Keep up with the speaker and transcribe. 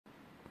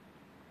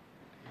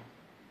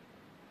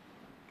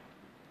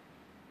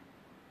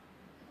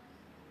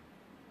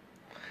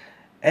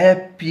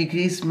Happy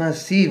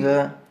Christmas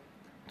Eve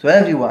to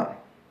everyone.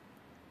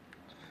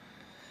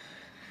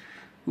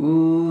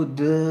 Good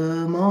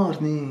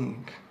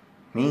morning,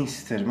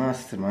 Mr.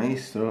 Master,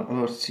 Maestro,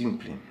 or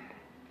simply.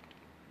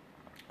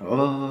 Or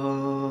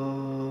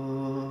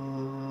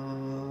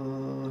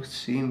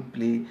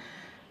simply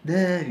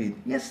David.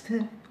 Yes,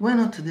 David. Why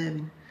not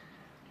David?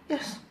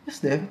 Yes,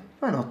 David.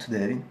 Why not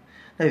David?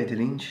 David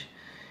Lynch.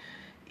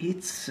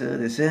 It's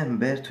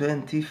December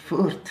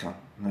 24th,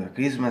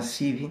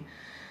 Christmas Eve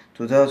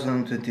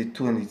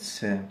 2022, and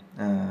it's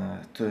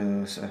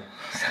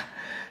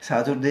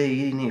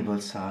Saturday in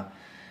Naples.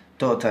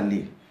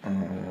 Totally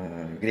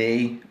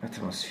grey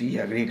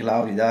atmosphere, grey,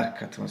 cloudy,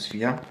 dark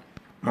atmosphere.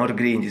 More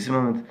grey in this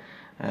moment.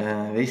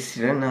 We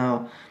see right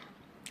now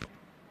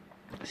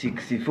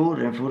 64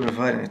 and 4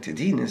 Fahrenheit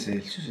Celsius,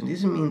 and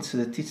this means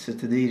that it's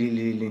today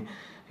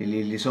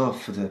really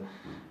soft.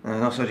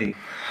 No, sorry.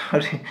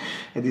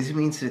 This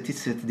means that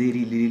it's today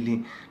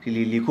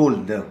really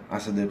cold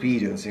as the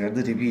period,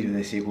 the period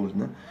I say cold,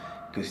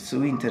 because it's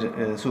winter.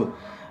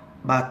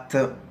 But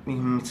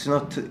it's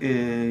not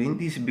in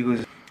this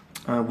because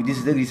with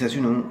these degrees, as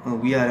you know,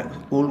 we are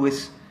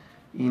always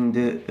in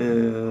the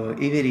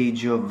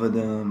average of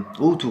the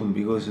autumn,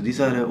 because these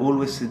are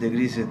always the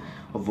degrees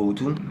of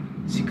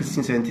autumn,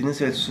 16-17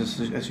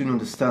 Celsius, as you know,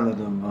 the standard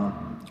of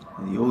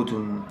the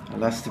autumn,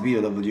 last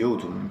period of the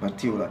autumn in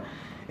particular,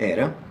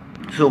 era.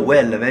 So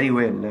well, very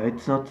well,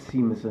 it's not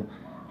seems,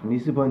 from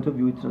this point of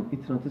view,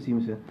 it's not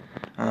seems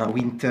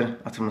winter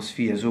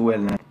atmosphere, so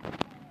well.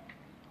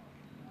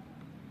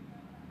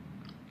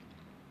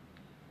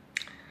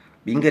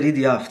 Being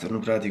ready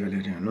afternoon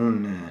practically,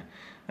 non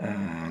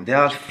the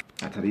half.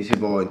 At this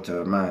point,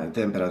 my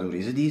temperature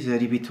is this. I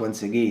repeat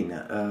once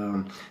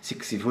again,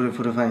 64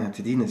 Fahrenheit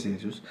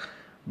Celsius.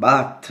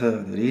 But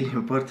the really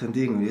important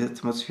thing with this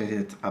atmosphere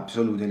is that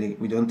absolutely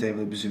we don't have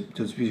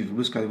those beautiful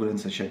blue sky and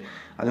such.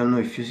 I don't know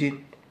if you see.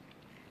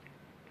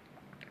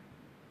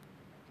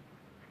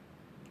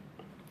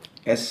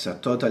 Yes,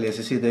 totally, as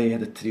I said, I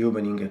had the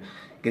opening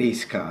grey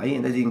sky,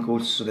 and I think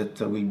also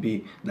that will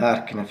be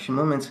dark in a few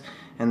moments,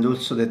 and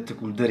also that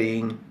could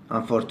rain,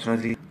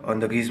 unfortunately, on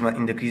the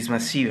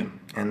Christmas Eve.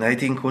 And I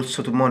think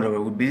also tomorrow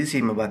will be the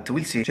same, but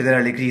we'll see.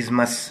 Generally,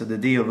 Christmas, the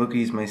day of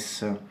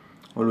Christmas, is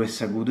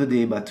always a good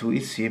day, but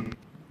we'll see.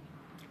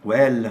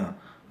 Well,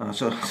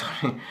 sorry,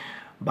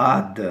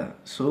 bad.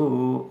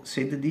 So,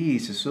 said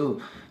this, so,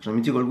 from a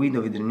mythical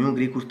window with the new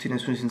grey curtain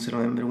since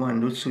November 1,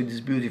 and also with this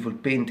beautiful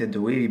painted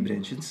wavy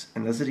branches,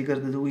 and as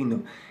regards the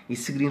window,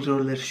 it's a green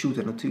roller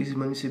shooter, not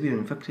visible in this period,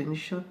 in fact, in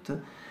shot.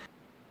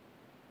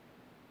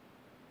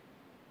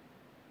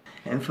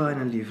 And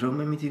finally, from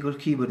my mythical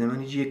keyboard, the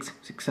Mani GX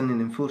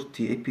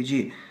 640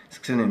 APG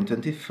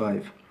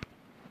 625.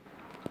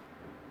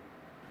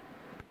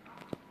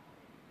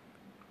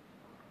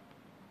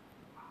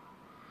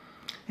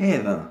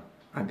 Eva,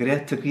 a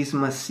great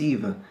Christmas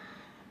Eve,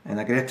 and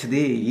a great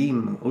day,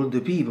 him, all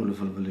the people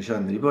for the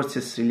channel. Reports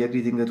Australia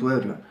greeting to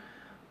everyone.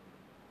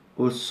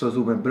 Also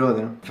to my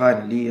brother.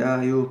 Finally,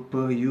 I hope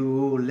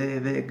you all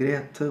have a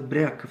great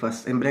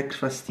breakfast and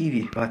breakfast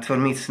TV. But for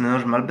me it's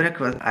normal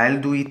breakfast. I'll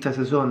do it as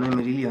a son, I'm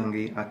really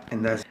hungry.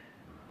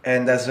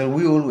 And as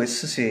we always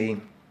say,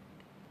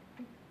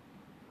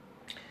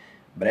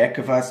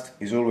 breakfast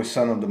is always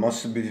one of the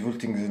most beautiful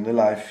things in the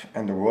life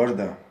and the world.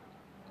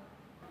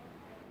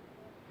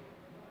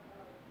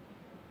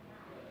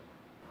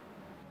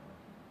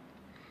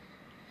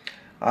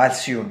 I'll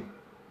see you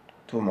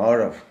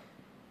tomorrow,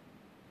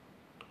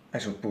 I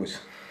suppose.